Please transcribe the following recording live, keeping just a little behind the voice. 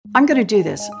I'm going to do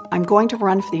this. I'm going to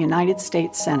run for the United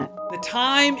States Senate. The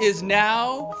time is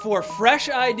now for fresh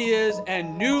ideas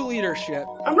and new leadership.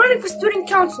 I'm running for student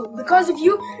council because of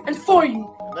you and for you.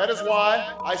 That is why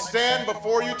I stand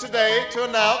before you today to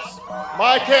announce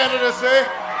my candidacy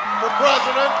for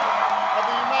President of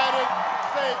the United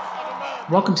States of America.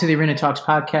 Welcome to the Arena Talks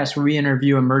podcast, where we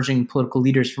interview emerging political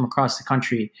leaders from across the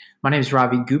country. My name is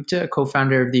Ravi Gupta,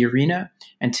 co-founder of the Arena,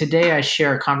 and today I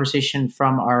share a conversation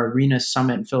from our Arena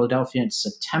Summit in Philadelphia in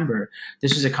September.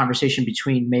 This was a conversation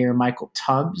between Mayor Michael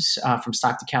Tubbs from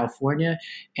Stockton, California,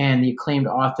 and the acclaimed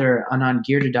author Anand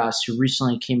Giridharadas, who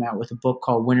recently came out with a book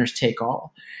called Winners Take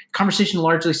All. The conversation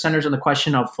largely centers on the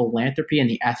question of philanthropy and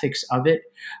the ethics of it.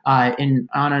 In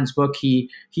Anand's book, he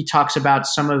talks about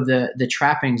some of the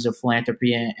trappings of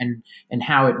philanthropy and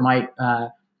how it might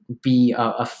be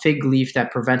a fig leaf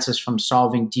that prevents us from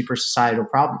solving deeper societal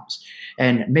problems.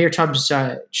 And Mayor Tubbs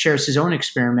shares his own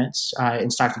experiments in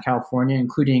Stockton, California,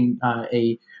 including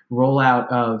a rollout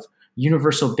of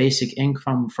universal basic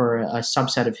income for a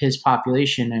subset of his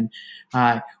population.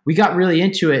 And we got really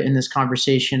into it in this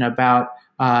conversation about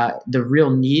the real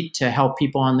need to help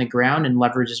people on the ground and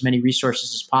leverage as many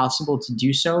resources as possible to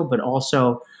do so, but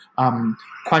also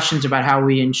questions about how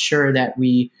we ensure that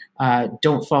we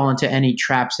don't fall into any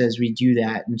traps as we do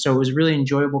that. And so it was a really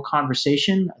enjoyable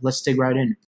conversation. Let's dig right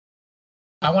in.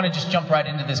 I want to just jump right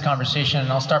into this conversation,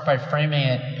 and I'll start by framing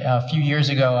it. A few years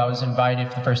ago, I was invited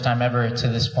for the first time ever to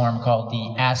this forum called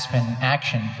the Aspen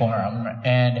Action Forum,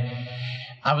 and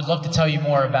I would love to tell you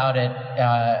more about it,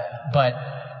 but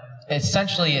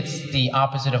essentially, it's the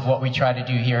opposite of what we try to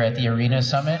do here at the Arena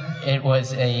Summit. It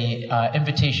was a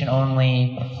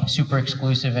invitation-only, super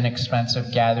exclusive and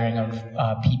expensive gathering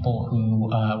of people who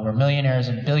were millionaires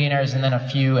and billionaires, and then a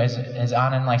few, as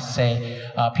Anand likes to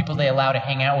say, people they allow to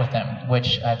hang out with them,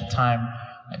 which at the time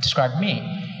described me.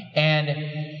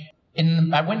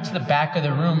 And I went to the back of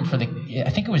the room for I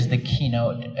think it was the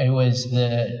keynote. It was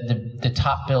the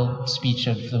top-billed speech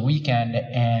of the weekend,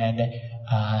 and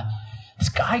this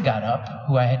guy got up,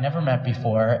 who I had never met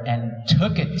before, and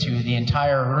took it to the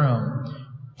entire room,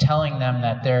 telling them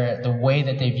that the way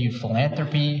that they viewed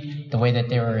philanthropy, the way that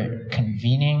they were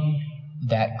convening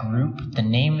that group, the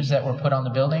names that were put on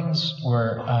the buildings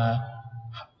were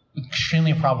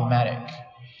extremely problematic.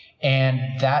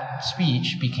 And that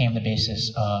speech became the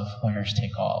basis of Winners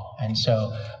Take All. And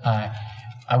so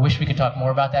I wish we could talk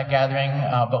more about that gathering,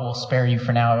 but we'll spare you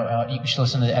for now. You should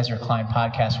listen to the Ezra Klein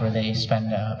podcast, where they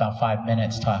spend about 5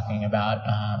 minutes talking about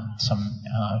some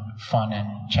fun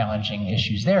and challenging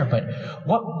issues there. But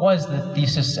what was the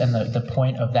thesis and the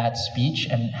point of that speech,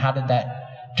 and how did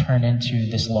that turn into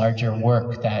this larger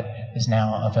work that is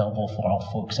now available for all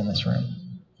folks in this room?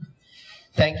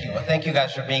 Thank you. Thank you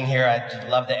guys for being here. I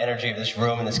love the energy of this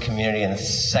room and this community, and it's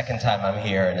the second time I'm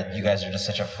here, and you guys are just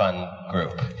such a fun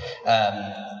group.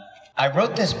 I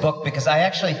wrote this book because I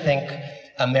actually think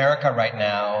America right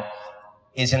now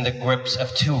is in the grips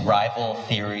of two rival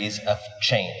theories of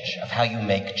change, of how you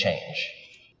make change.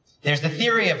 There's the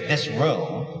theory of this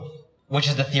room, which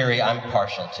is the theory I'm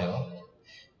partial to,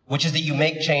 which is that you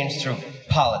make change through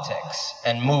politics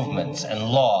and movements and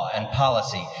law and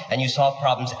policy, and you solve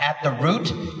problems at the root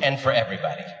and for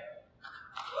everybody.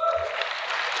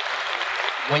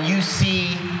 When you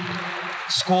see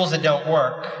schools that don't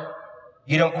work,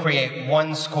 you don't create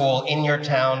one school in your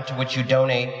town to which you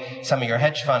donate some of your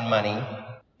hedge fund money.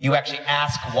 You actually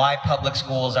ask why public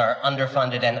schools are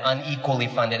underfunded and unequally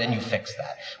funded, and you fix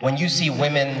that. When you see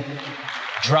women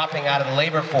dropping out of the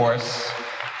labor force,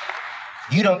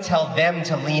 you don't tell them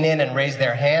to lean in and raise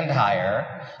their hand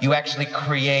higher. You actually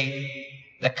create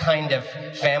the kind of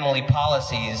family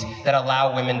policies that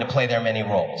allow women to play their many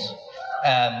roles.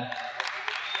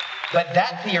 But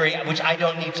that theory, which I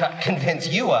don't need to convince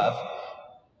you of,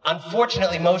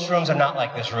 unfortunately, most rooms are not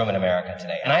like this room in America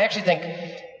today. And I actually think,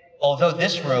 although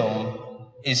this room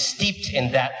is steeped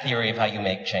in that theory of how you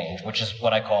make change, which is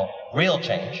what I call real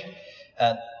change,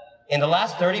 in the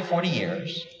last 30, 40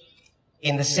 years,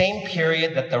 in the same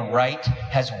period that the right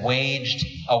has waged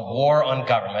a war on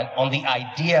government, on the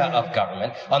idea of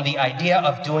government, on the idea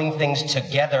of doing things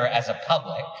together as a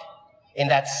public, in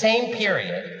that same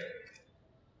period,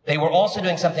 they were also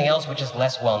doing something else which is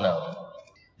less well known.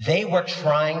 They were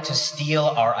trying to steal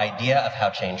our idea of how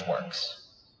change works.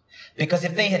 Because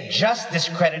if they had just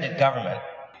discredited government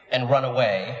and run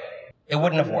away, it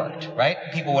wouldn't have worked, right?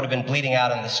 People would have been bleeding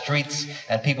out in the streets,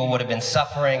 and people would have been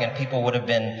suffering, and people would have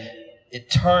been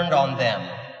turned on them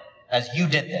as you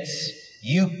did this.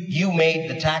 You made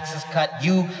the taxes cut,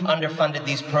 you underfunded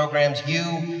these programs,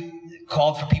 you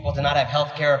called for people to not have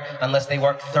health care unless they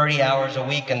work 30 hours a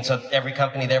week, and so every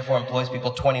company therefore employs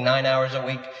people 29 hours a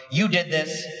week. You did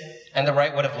this, and the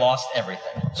right would have lost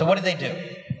everything. So what did they do?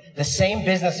 The same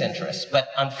business interests, but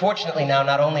unfortunately now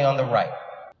not only on the right,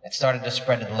 it started to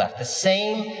spread to the left. The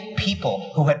same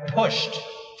people who had pushed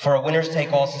for a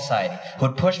winner-take-all society, who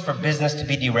had pushed for business to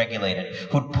be deregulated,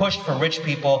 who had pushed for rich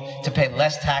people to pay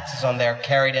less taxes on their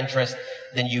carried interest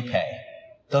than you pay.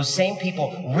 Those same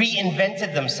people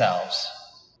reinvented themselves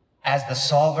as the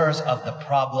solvers of the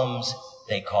problems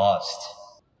they caused.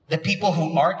 The people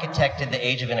who architected the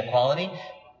age of inequality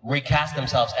recast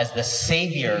themselves as the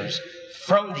saviors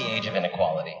from the age of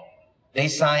inequality. They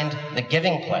signed the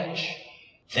Giving Pledge.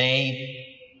 They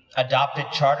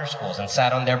adopted charter schools and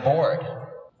sat on their board.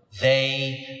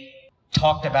 They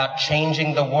talked about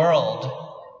changing the world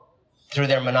through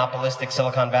their monopolistic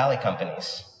Silicon Valley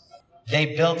companies.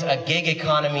 They built a gig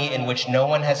economy in which no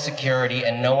one has security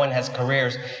and no one has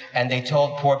careers, and they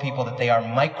told poor people that they are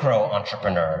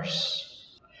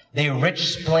micro-entrepreneurs. They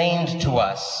rich-splained to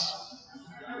us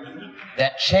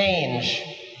that change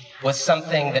was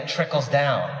something that trickles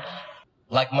down,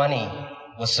 like money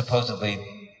was supposedly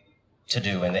to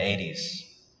do in the 80s.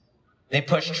 They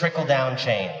push trickle-down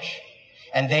change.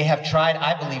 And they have tried,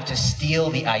 I believe, to steal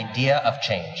the idea of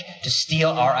change, to steal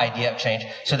our idea of change,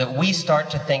 so that we start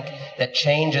to think that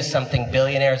change is something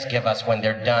billionaires give us when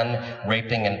they're done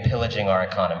raping and pillaging our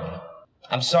economy.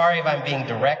 I'm sorry if I'm being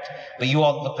direct, but you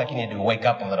all look like you need to wake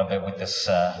up a little bit with this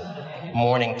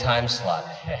morning time slot.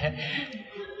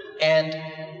 And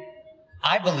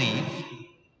I believe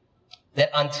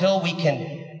that until we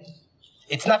can,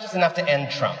 it's not just enough to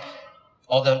end Trump.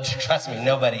 Although, trust me,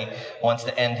 nobody wants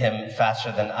to end him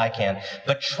faster than I can.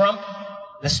 But Trump,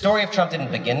 the story of Trump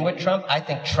didn't begin with Trump. I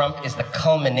think Trump is the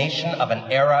culmination of an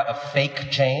era of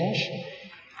fake change.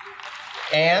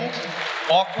 And,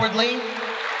 awkwardly,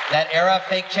 that era of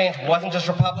fake change wasn't just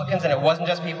Republicans and it wasn't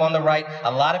just people on the right.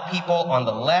 A lot of people on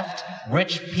the left,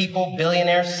 rich people,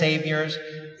 billionaires, saviors,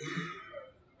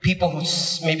 people who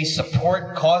maybe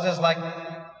support causes like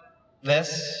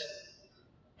this,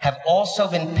 have also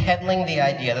been peddling the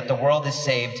idea that the world is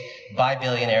saved by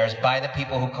billionaires, by the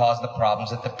people who cause the problems,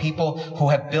 that the people who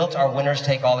have built our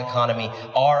winners-take-all economy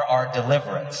are our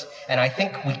deliverance. And I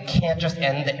think we can't just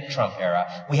end the Trump era.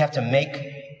 We have to make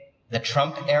the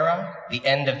Trump era the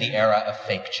end of the era of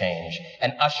fake change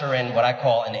and usher in what I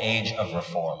call an age of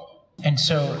reform. And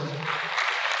so,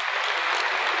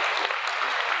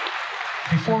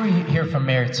 before we hear from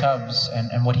Mayor Tubbs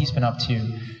and what he's been up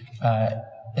to,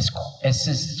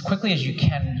 as quickly as you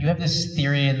can, you have this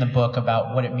theory in the book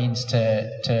about what it means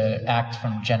to act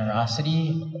from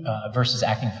generosity versus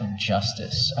acting from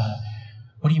justice.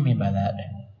 What do you mean by that?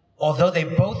 Although they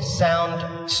both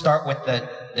start with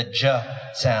the J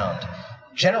sound,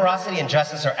 generosity and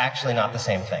justice are actually not the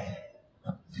same thing.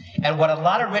 And what a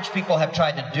lot of rich people have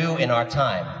tried to do in our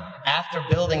time, after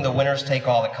building the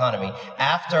winners-take-all economy,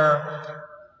 after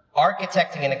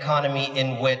architecting an economy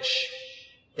in which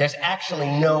there's actually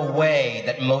no way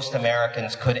that most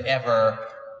Americans could ever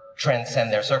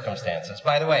transcend their circumstances.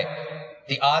 By the way,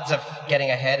 the odds of getting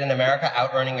ahead in America,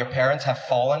 out-earning your parents, have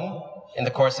fallen in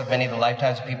the course of many of the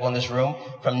lifetimes of people in this room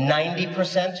from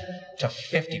 90% to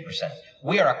 50%.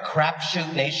 We are a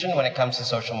crapshoot nation when it comes to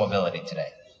social mobility today.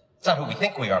 It's not who we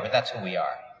think we are, but that's who we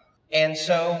are. And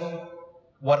so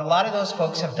what a lot of those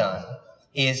folks have done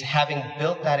is, having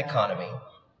built that economy,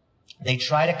 they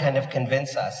try to kind of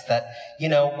convince us that,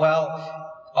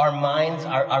 our minds,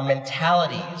 our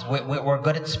mentalities, we're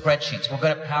good at spreadsheets, we're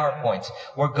good at PowerPoints,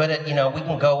 we're good at, we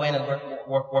can go in and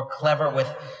we're clever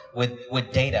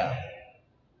with data.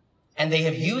 And they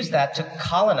have used that to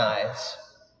colonize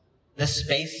the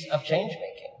space of change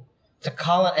making, to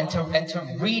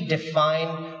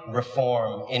redefine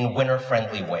reform in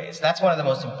winner-friendly ways. That's one of the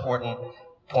most important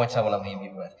points I want to leave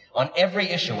you with. On every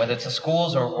issue, whether it's the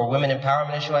schools or women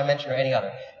empowerment issue I mentioned or any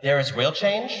other, there is real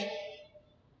change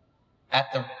at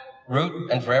the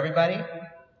root and for everybody.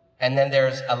 And then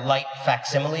there's a light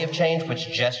facsimile of change,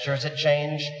 which gestures at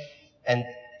change and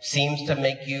seems to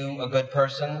make you a good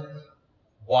person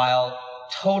while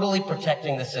totally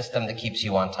protecting the system that keeps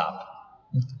you on top.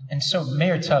 And so,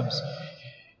 Mayor Tubbs,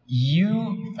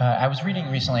 I was reading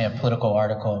recently a political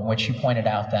article in which you pointed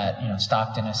out that,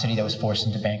 Stockton, a city that was forced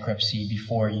into bankruptcy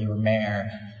before you were mayor,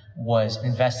 was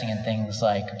investing in things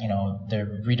like,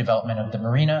 the redevelopment of the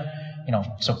marina,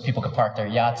 so people could park their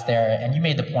yachts there. And you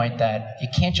made the point that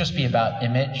it can't just be about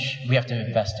image, we have to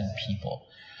invest in people.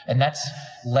 And that's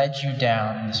led you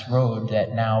down this road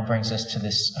that now brings us to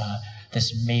this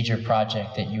this major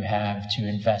project that you have to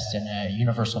invest in a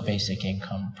universal basic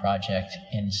income project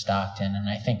in Stockton. And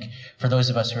I think for those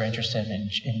of us who are interested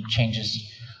in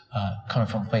changes coming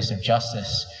from a place of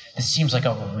justice, this seems like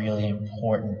a really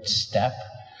important step.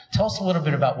 Tell us a little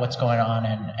bit about what's going on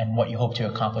and what you hope to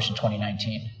accomplish in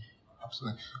 2019.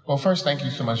 Absolutely. Well, first, thank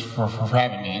you so much for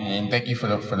having me, and thank you for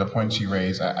the points you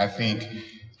raised. I think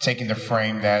taking the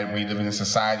frame that we live in a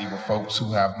society where folks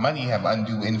who have money have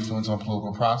undue influence on the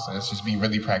political process, just being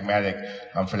really pragmatic.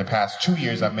 For the past 2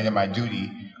 years, I've made it my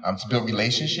duty to build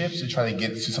relationships to try to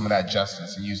get to some of that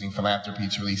justice, and using philanthropy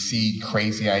to really seed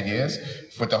crazy ideas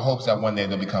with the hopes that one day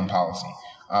they'll become policy.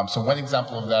 So one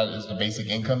example of that is the basic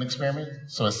income experiment.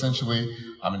 So essentially,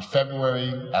 in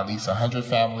February, at least 100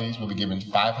 families will be given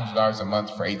 $500 a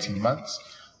month for 18 months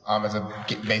as a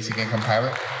basic income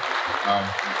pilot.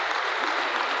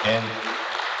 And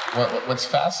what's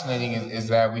fascinating is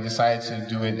that we decided to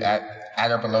do it at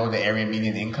or below the area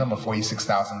median income of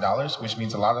 $46,000, which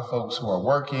means a lot of folks who are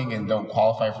working and don't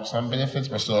qualify for some benefits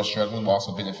but still are struggling will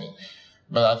also benefit.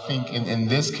 But I think in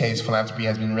this case, philanthropy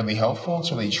has been really helpful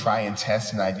to really try and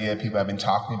test an idea people have been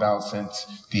talking about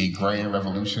since the agrarian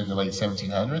revolution in the late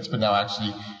 1700s, but now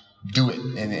actually do it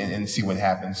and see what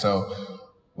happens. So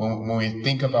when we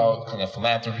think about kind of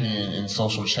philanthropy and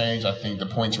social change, I think the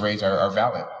points raised are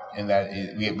valid, and that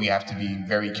we have to be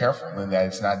very careful, and that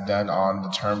it's not done on the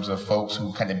terms of folks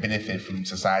who kind of benefit from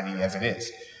society as it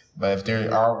is. But if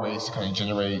there are ways to kind of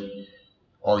generate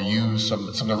or use some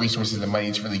of the resources and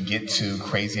money to really get to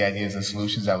crazy ideas and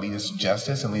solutions that lead us to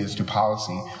justice and lead us to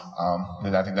policy,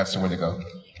 then I think that's the way to go.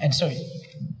 And so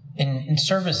in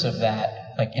service of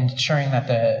that, like ensuring that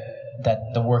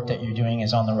the work that you're doing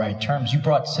is on the right terms, you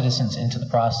brought citizens into the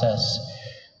process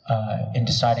in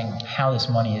deciding how this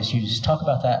money is used. Talk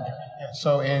about that.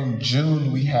 So in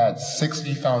June, we had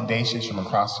 60 foundations from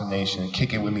across the nation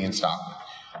kick it with me in Stockton.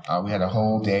 We had a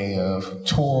whole day of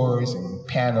tours and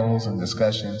panels and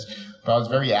discussions, but I was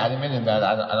very adamant in that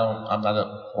I'm not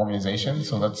an organization,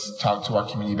 so let's talk to our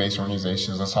community-based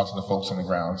organizations, let's talk to the folks on the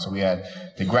ground. So we had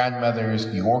the grandmothers,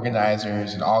 the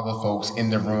organizers, and all the folks in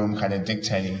the room kind of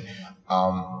dictating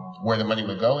where the money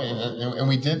would go, and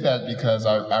we did that because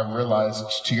I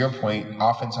realized, to your point,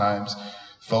 oftentimes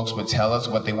folks would tell us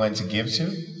what they wanted to give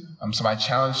to. So my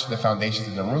challenge to the foundations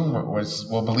in the room was,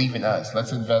 well, believe in us.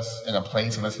 Let's invest in a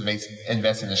place and let's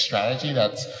invest in a strategy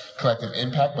that's collective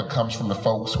impact, but comes from the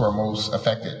folks who are most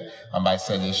affected by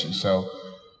said issue. So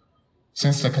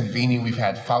since the convening, we've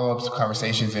had follow-ups,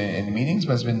 conversations, and meetings,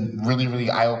 but it's been really, really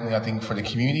eye-opening, I think, for the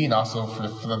community and also for the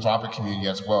philanthropic community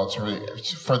as well.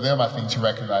 For them, I think, to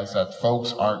recognize that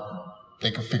folks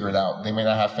they can figure it out. They may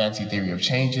not have fancy theory of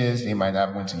changes. They might not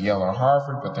have went to Yale or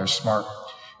Harvard, but they're smart.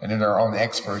 And they're their own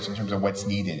experts in terms of what's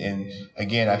needed. And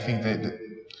again, I think that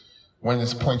one of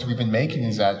the points we've been making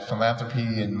is that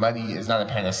philanthropy and money is not a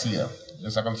panacea.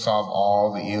 It's not going to solve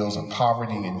all the ills of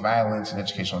poverty and violence and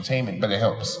educational attainment, but it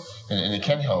helps. And it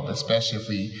can help, especially if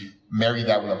we marry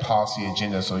that with a policy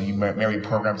agenda. So you marry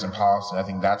programs and policy. I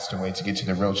think that's the way to get to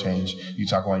the real change you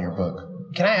talk about in your book.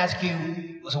 Can I ask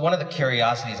you, so one of the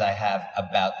curiosities I have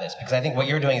about this, because I think what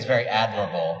you're doing is very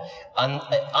admirable.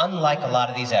 Unlike a lot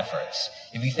of these efforts,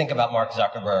 if you think about Mark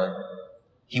Zuckerberg,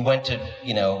 he went to,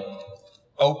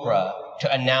 Oprah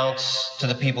to announce to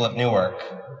the people of Newark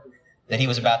that he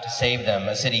was about to save them,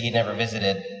 a city he'd never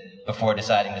visited before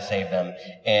deciding to save them.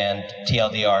 And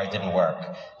TLDR, it didn't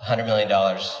work. $100 million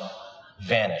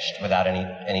vanished without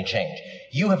any change.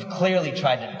 You have clearly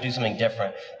tried to do something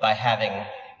different by having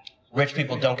rich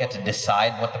people don't get to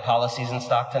decide what the policies in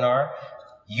Stockton are.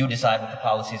 You decide what the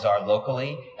policies are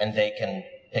locally, and they can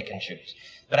pick and choose.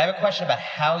 But I have a question about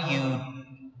how you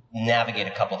navigate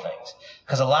a couple things.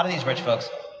 Because a lot of these rich folks,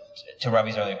 to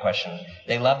Ravi's earlier question,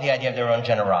 they love the idea of their own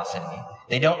generosity.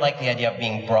 They don't like the idea of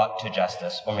being brought to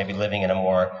justice or maybe living in a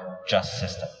more just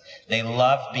system. They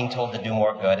love being told to do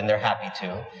more good, and they're happy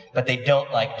to, but they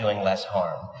don't like doing less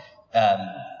harm.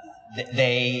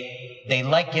 They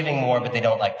like giving more, but they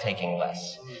don't like taking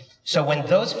less. So when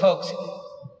those folks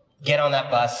get on that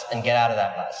bus and get out of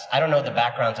that bus, I don't know the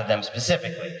backgrounds of them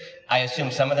specifically. I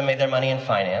assume some of them made their money in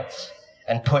finance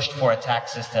and pushed for a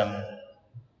tax system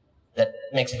that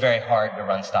makes it very hard to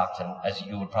run Stockton, as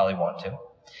you would probably want to.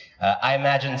 I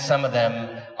imagine some of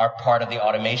them are part of the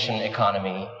automation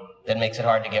economy that makes it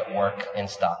hard to get work in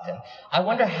Stockton. I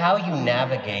wonder how you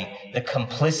navigate the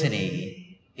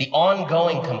complicity, the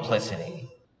ongoing complicity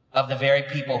of the very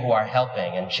people who are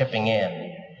helping and chipping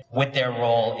in with their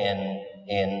role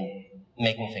in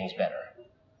making things better.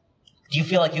 Do you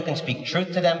feel like you can speak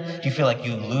truth to them? Do you feel like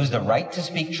you lose the right to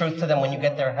speak truth to them when you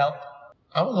get their help?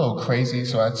 I'm a little crazy,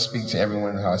 so I speak to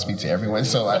everyone how I speak to everyone.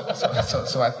 So I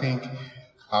think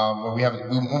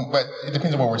but it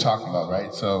depends on what we're talking about,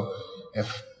 right? So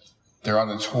if they're on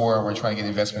the tour and we're trying to get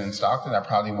investment in Stockton, I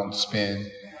probably won't spend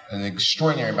an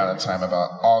extraordinary amount of time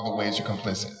about all the ways you're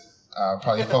complicit.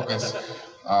 Probably focus.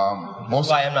 That's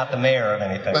why I'm not the mayor of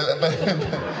anything.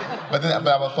 But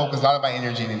I will focus a lot of my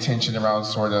energy and attention around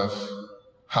sort of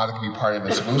how they can be part of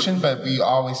a solution. But we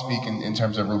always speak in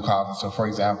terms of root causes. So, for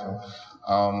example,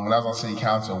 when I was on city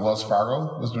council, Wells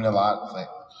Fargo was doing a lot. It was like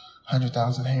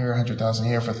 100,000 here, 100,000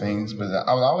 here for things. But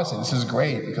I would always say this is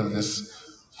great because of this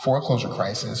foreclosure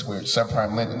crisis where it's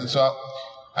subprime lending. So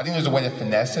I think there's a way to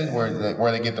finesse it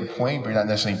where they get the point, but you're not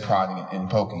necessarily prodding and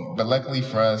poking. But luckily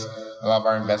for us, a lot of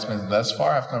our investments thus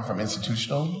far have come from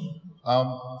institutional,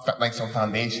 like some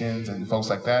foundations and folks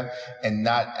like that, and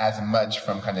not as much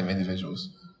from kind of individuals.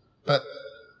 But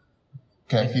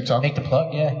can I keep talking? Make the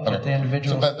plug, yeah. Get the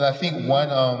individuals. So, but I think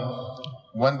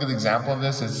one good example of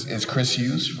this is Chris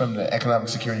Hughes from the Economic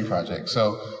Security Project.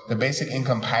 So the Basic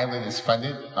Income Pilot is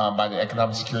funded by the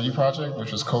Economic Security Project,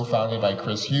 which was co-founded by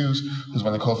Chris Hughes, who's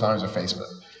one of the co-founders of Facebook.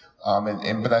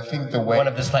 But I think the way... One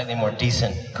of the slightly more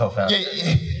decent co-founders.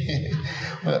 Yeah.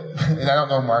 And I don't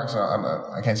know Mark, so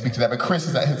I can't speak to that, but Chris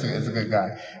is a good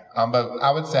guy. But I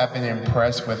would say I've been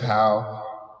impressed with how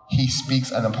he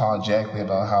speaks unapologetically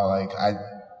about how, like, I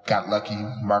got lucky.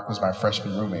 Mark was my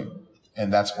freshman roommate,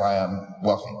 and that's why I'm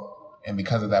wealthy. And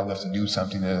because of that, we have to do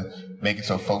something to make it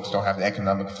so folks don't have the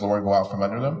economic floor go out from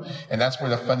under them. And that's where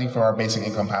the funding for our Basic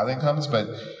Income Pilot comes. But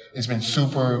it's been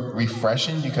super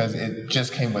refreshing because it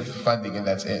just came with funding and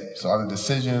that's it. So all the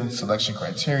decisions, selection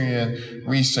criterion,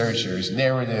 researchers,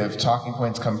 narrative, talking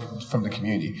points come from the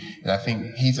community. And I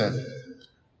think he's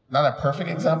not a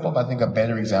perfect example, but I think a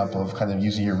better example of kind of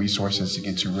using your resources to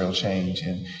get to real change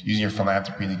and using your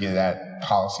philanthropy to get at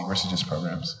policy versus just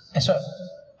programs. And so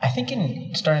I think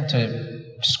in starting to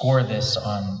score this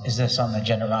is this on the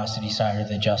generosity side or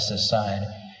the justice side?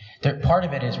 Part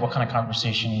of it is what kind of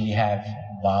conversation we have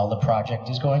while the project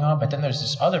is going on, but then there's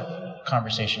this other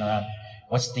conversation around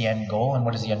what's the end goal and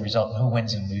what is the end result and who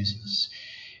wins and loses.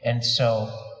 And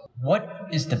so what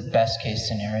is the best case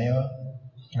scenario?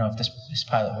 You know, if this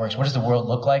pilot works, what does the world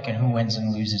look like and who wins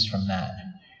and loses from that?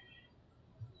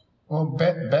 Well,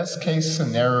 best case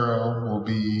scenario will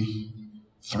be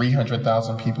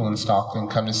 300,000 people in Stockton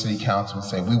come to city council and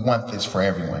say, we want this for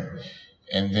everyone.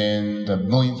 And then the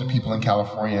millions of people in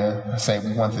California say,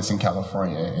 we want this in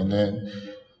California. And then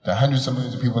the hundreds of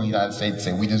millions of people in the United States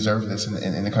say, we deserve this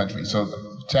in the country. So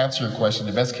to answer your question,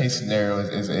 the best case scenario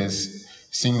is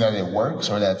seeing that it works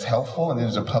or that it's helpful, and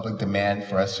there's a public demand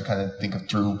for us to kind of think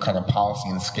through kind of policy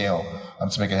and scale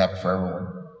to make it happen for everyone.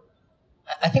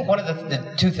 I think one of the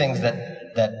two things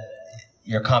that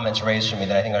your comments raised for me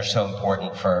that I think are so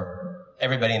important for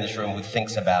everybody in this room who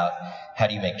thinks about how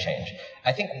do you make change.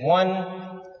 I think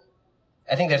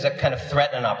there's a kind of threat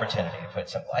and an opportunity, to put it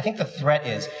simple. I think the threat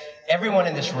is everyone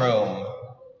in this room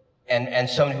and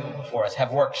so many people before us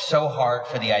have worked so hard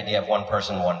for the idea of one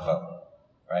person, one vote,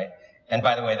 right? And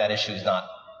by the way, that issue is not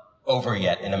over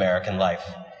yet in American life.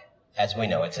 As we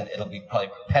know, it'll be probably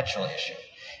a perpetual issue.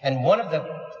 And one of the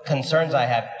concerns I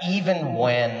have, even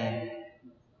when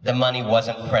the money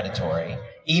wasn't predatory,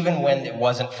 even when it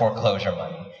wasn't foreclosure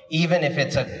money, even if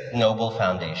it's a noble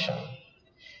foundation,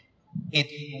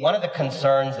 one of the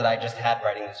concerns that I just had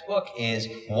writing this book is,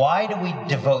 why do we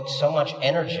devote so much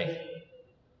energy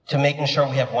to making sure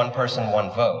we have one person,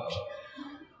 one vote,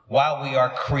 while we are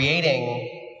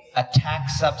creating a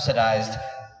tax-subsidized,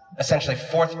 essentially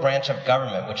fourth branch of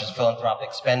government, which is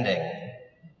philanthropic spending,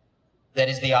 that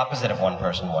is the opposite of one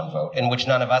person, one vote, in which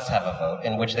none of us have a vote,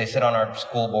 in which they sit on our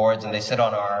school boards and they sit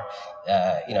on our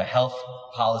health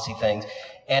policy things.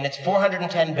 And it's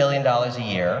 $410 billion a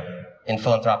year in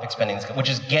philanthropic spending, which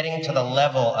is getting to the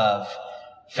level of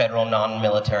federal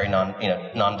non-military,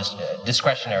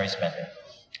 non-discretionary spending.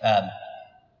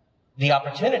 The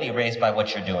opportunity raised by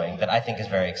what you're doing that I think is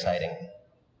very exciting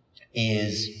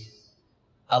is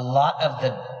a lot of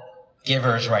the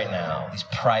givers right now, these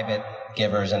private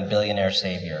givers and billionaire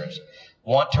saviors,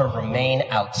 want to remain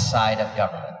outside of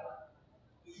government.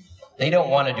 They don't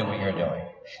want to do what you're doing.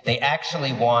 They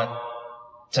actually want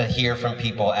to hear from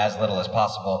people as little as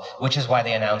possible, which is why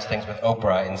they announce things with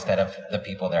Oprah instead of the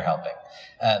people they're helping.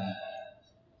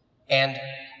 And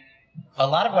a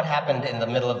lot of what happened in the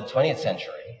middle of the 20th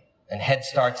century, and Head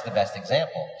Start's the best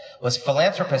example, was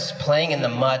philanthropists playing in the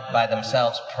mud by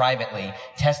themselves privately,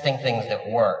 testing things that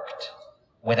worked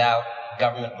without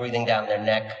government breathing down their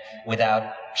neck,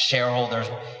 without shareholders.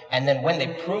 And then when they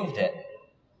proved it,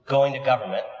 going to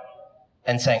government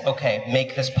and saying, okay,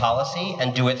 make this policy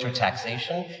and do it through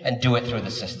taxation and do it through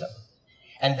the system.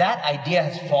 And that idea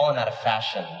has fallen out of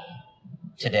fashion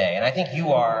today. And I think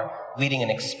you are leading an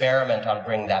experiment on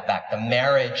bringing that back, the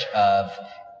marriage of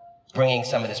bringing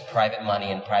some of this private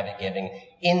money and private giving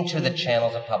into the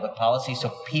channels of public policy so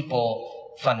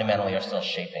people fundamentally are still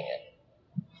shaping it.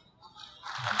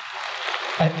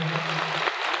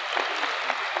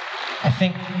 I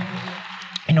think,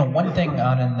 one thing,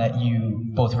 Anand, that you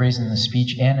both raised in the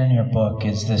speech and in your book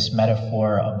is this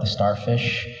metaphor of the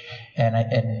starfish. And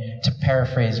to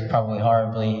paraphrase probably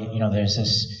horribly, there's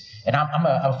this, and I'm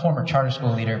a former charter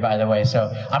school leader, by the way,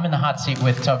 so I'm in the hot seat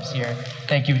with Tubbs here.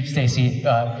 Thank you, Stacy.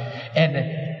 And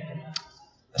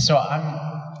so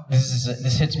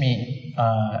this hits me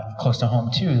close to home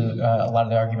too, a lot of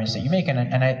the arguments that you make. And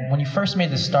when you first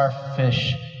made the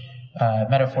starfish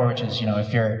metaphor, which is,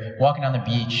 if you're walking on the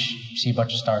beach, you see a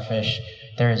bunch of starfish,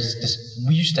 there's this,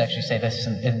 we used to actually say this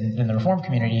in the reform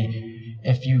community,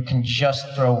 if you can just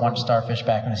throw one starfish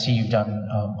back in the sea, you've done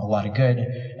a lot of good.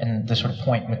 And the sort of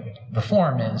point with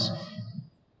reform is,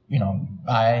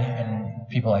 I and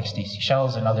people like Stacey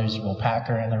Shells and others, Will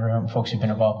Packer in the room, folks who've been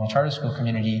involved in the charter school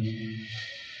community,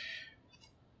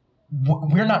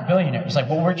 we're not billionaires. Like,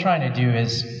 what we're trying to do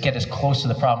is get as close to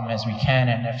the problem as we can.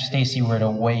 And if Stacey were to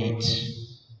wait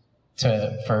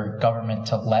for government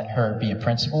to let her be a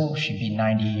principal, she'd be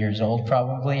 90 years old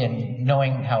probably. And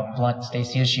knowing how blunt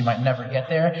Stacey is, she might never get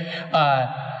there.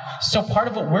 So part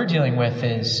of what we're dealing with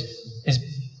is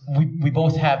we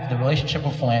both have the relationship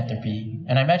with philanthropy.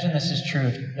 And I imagine this is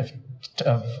true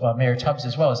of Mayor Tubbs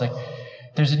as well. Is like,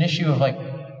 there's an issue of like,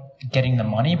 getting the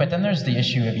money, but then there's the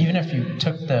issue of, even if you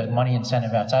took the money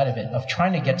incentive outside of it, of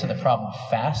trying to get to the problem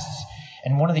fast.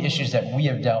 And one of the issues that we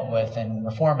have dealt with in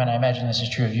reform, and I imagine this is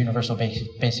true of universal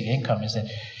basic income, is that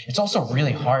it's also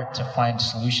really hard to find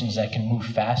solutions that can move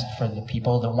fast for the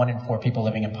people, the 1 in 4 people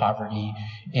living in poverty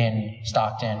in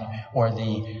Stockton, or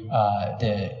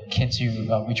the kids who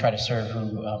we try to serve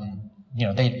who,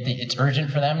 it's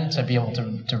urgent for them to be able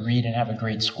to read and have a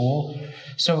great school.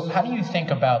 So how do you think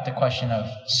about the question of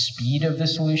speed of the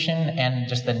solution and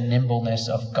just the nimbleness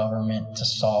of government to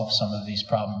solve some of these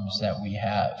problems that we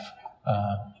have?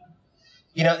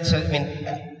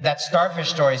 That starfish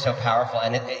story is so powerful,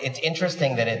 and it's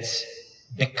interesting that it's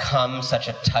become such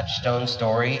a touchstone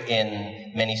story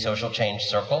in many social change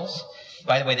circles.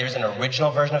 By the way, there's an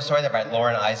original version of the story by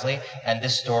Lauren Isley, and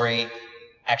this story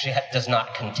actually does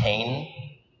not contain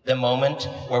the moment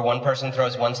where one person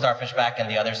throws one starfish back and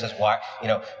the other says, "Why?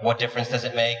 What difference does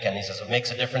it make?" And he says, "It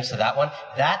makes a difference to that one."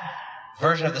 That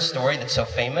version of the story that's so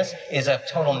famous is a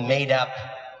total made-up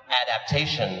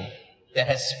adaptation that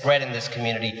has spread in this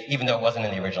community, even though it wasn't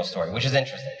in the original story, which is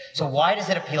interesting. So why does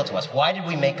it appeal to us? Why did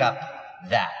we make up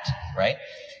that, right?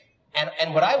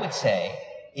 And what I would say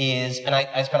is, and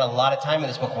I spent a lot of time in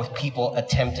this book with people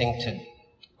attempting to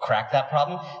crack that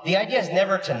problem. The idea is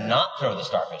never to not throw the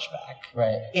starfish back.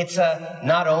 Right. It's a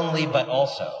not only, but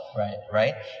also. Right.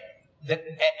 Right?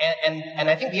 And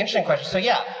I think the interesting question, so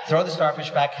yeah, throw the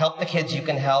starfish back, help the kids you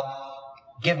can help,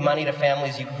 give money to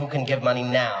families who can give money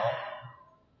now.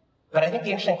 But I think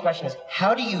the interesting question is,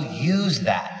 how do you use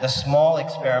that, the small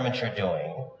experiment you're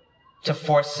doing, to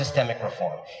force systemic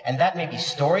reform? And that may be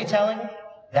storytelling,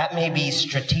 that may be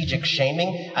strategic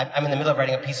shaming. I'm in the middle of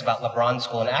writing a piece about LeBron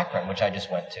School in Akron, which I just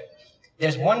went to.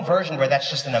 There's one version where that's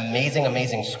just an amazing,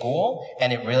 amazing school,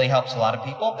 and it really helps a lot of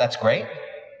people. That's great.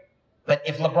 But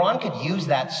if LeBron could use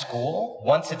that school,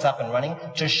 once it's up and running,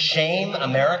 to shame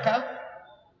America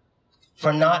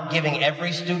for not giving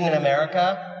every student in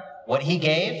America what he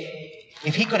gave,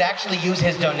 if he could actually use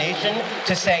his donation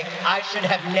to say, I should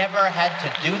have never had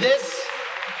to do this,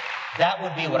 that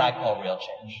would be what I call real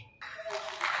change.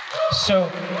 So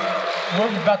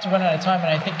we're about to run out of time, and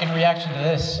I think in reaction to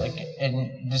this,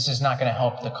 and this is not going to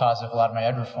help the cause of a lot of my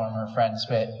ed reformer friends,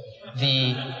 but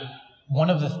one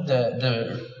of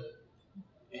the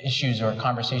issues or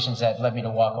conversations that led me to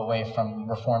walk away from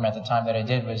reform at the time that I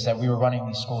did was that we were running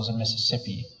these schools in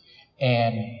Mississippi,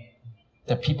 and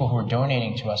the people who were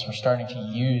donating to us were starting to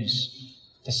use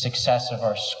the success of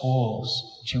our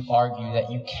schools to argue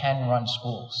that you can run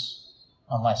schools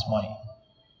on less money,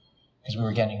 because we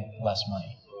were getting less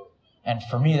money. And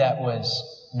for me, that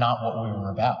was not what we were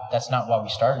about. That's not why we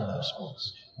started those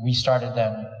schools. We started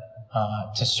them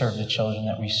to serve the children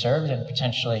that we served and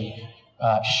potentially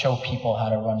show people how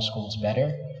to run schools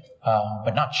better,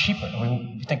 but not cheaper.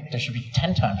 We think there should be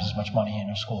 10 times as much money in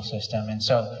a school system. And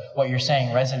so what you're saying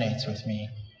resonates with me.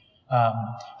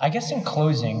 I guess in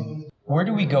closing, where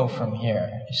do we go from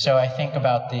here? So I think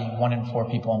about the 1 in 4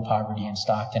 people in poverty in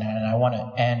Stockton, and I want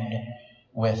to end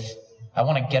with I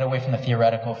want to get away from the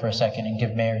theoretical for a second and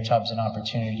give Mayor Tubbs an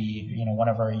opportunity, one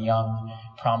of our young,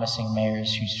 promising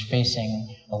mayors who's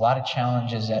facing a lot of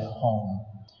challenges at home.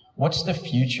 What's the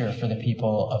future for the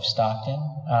people of Stockton?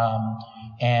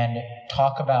 And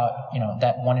talk about,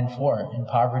 that 1 in 4 in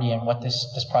poverty and what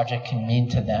this project can mean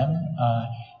to them,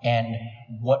 and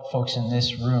what folks in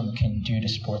this room can do to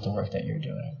support the work that you're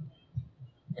doing.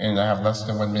 And I have less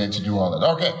than 1 minute to do all that.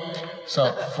 Okay,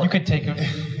 so you could take it.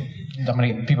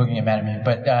 People can get mad at me,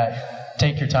 but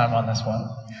take your time on this one.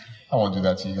 I won't do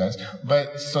that to you guys.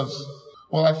 But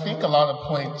I think a lot of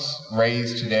points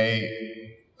raised today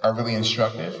are really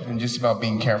instructive and just about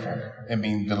being careful and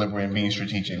being deliberate and being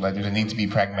strategic. Like, there's a need to be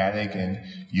pragmatic and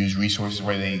use resources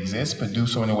where they exist, but do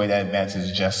so in a way that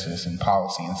advances justice and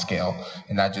policy and scale,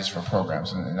 and not just for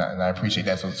programs. And I appreciate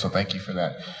that, so thank you for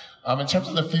that. In terms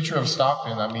of the future of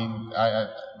Stockton,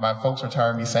 my folks are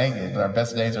tired of me saying it, but our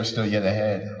best days are still yet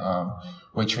ahead.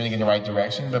 We're trending in the right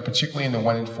direction, but particularly in the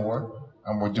 1 in 4,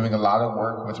 we're doing a lot of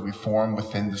work with reform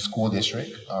within the school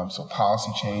district, so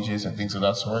policy changes and things of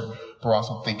that sort. We're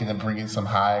also thinking of bringing some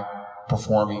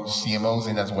high-performing CMOs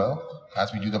in as well,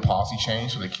 as we do the policy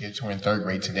change, so the kids who are in 3rd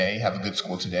grade today have a good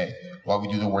school today, while we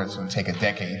do the work that's going to take a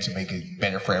decade to make it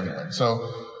better for everyone.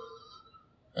 So,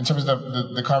 in terms of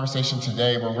the conversation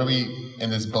today, we're really in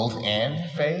this both and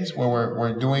phase where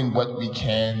we're doing what we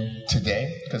can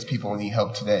today, because people need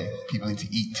help today. People need to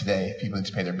eat today. People need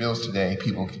to pay their bills today.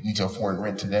 People need to afford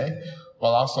rent today.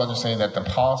 While also understanding that the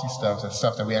policy stuff, that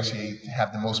stuff that we actually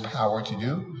have the most power to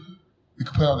do, we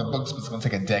can put it on the books, but it's going to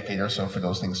take a decade or so for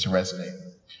those things to resonate.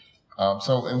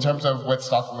 So in terms of what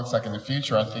Stockton looks like in the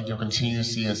future, I think you'll continue to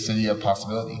see a city of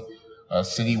possibility. A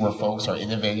city where folks are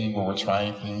innovating, where we're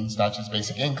trying things, not just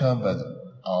basic income, but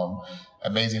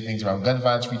amazing things around gun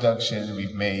violence reduction.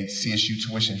 We've made CSU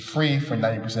tuition free for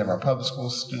 90% of our public school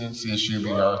students, CSU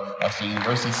being our state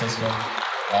university system.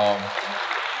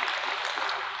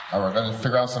 We're going to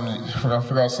figure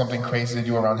out something crazy to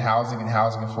do around housing and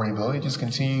housing affordability. Just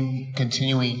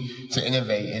continuing to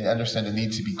innovate and understand the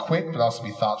need to be quick, but also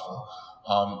be thoughtful.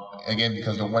 Again,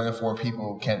 because the 1 in 4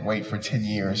 people can't wait for 10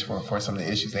 years for some of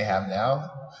the issues they have now,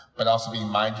 but also being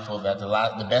mindful that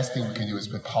the best thing we can do is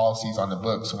put policies on the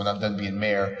book, so when I'm done being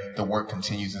mayor, the work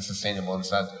continues and sustainable, and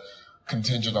it's not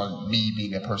contingent on me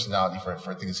being a personality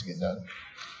for things to get done.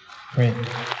 Great.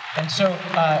 And so,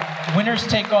 winners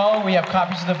take all. We have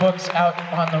copies of the books out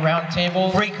on the round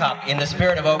table. Free copy. In the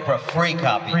spirit of Oprah, free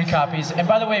copies. Free copies. And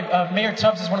by the way, Mayor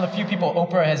Tubbs is one of the few people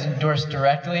Oprah has endorsed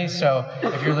directly. So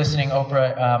if you're listening,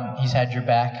 Oprah, he's had your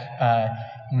back,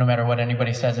 no matter what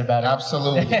anybody says about it.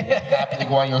 Absolutely. Happy to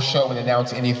go on your show and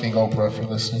announce anything, Oprah, if you're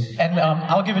listening. And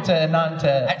I'll give it to Anand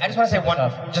to... I just want to say one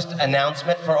just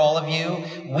announcement for all of you.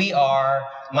 We are...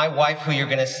 My wife, who you're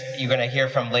gonna hear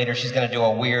from later, she's gonna do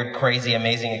a weird, crazy,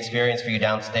 amazing experience for you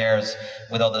downstairs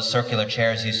with all those circular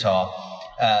chairs you saw.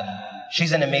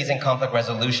 She's an amazing conflict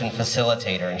resolution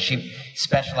facilitator, and she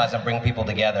specializes on bringing people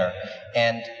together.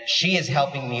 And she is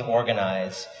helping me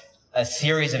organize a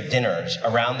series of dinners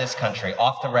around this country,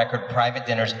 off-the-record private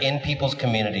dinners in people's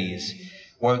communities,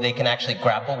 where they can actually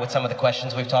grapple with some of the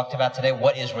questions we've talked about today.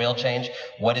 What is real change?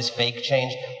 What is fake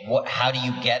change? How do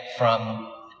you get from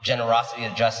generosity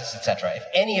to justice, etc.? If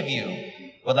any of you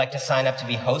would like to sign up to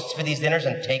be hosts for these dinners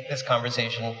and take this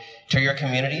conversation to your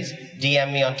communities,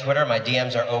 DM me on Twitter. My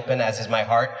DMs are open, as is my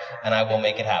heart, and I will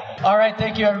make it happen. All right,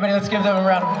 thank you, everybody. Let's give them a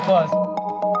round of applause.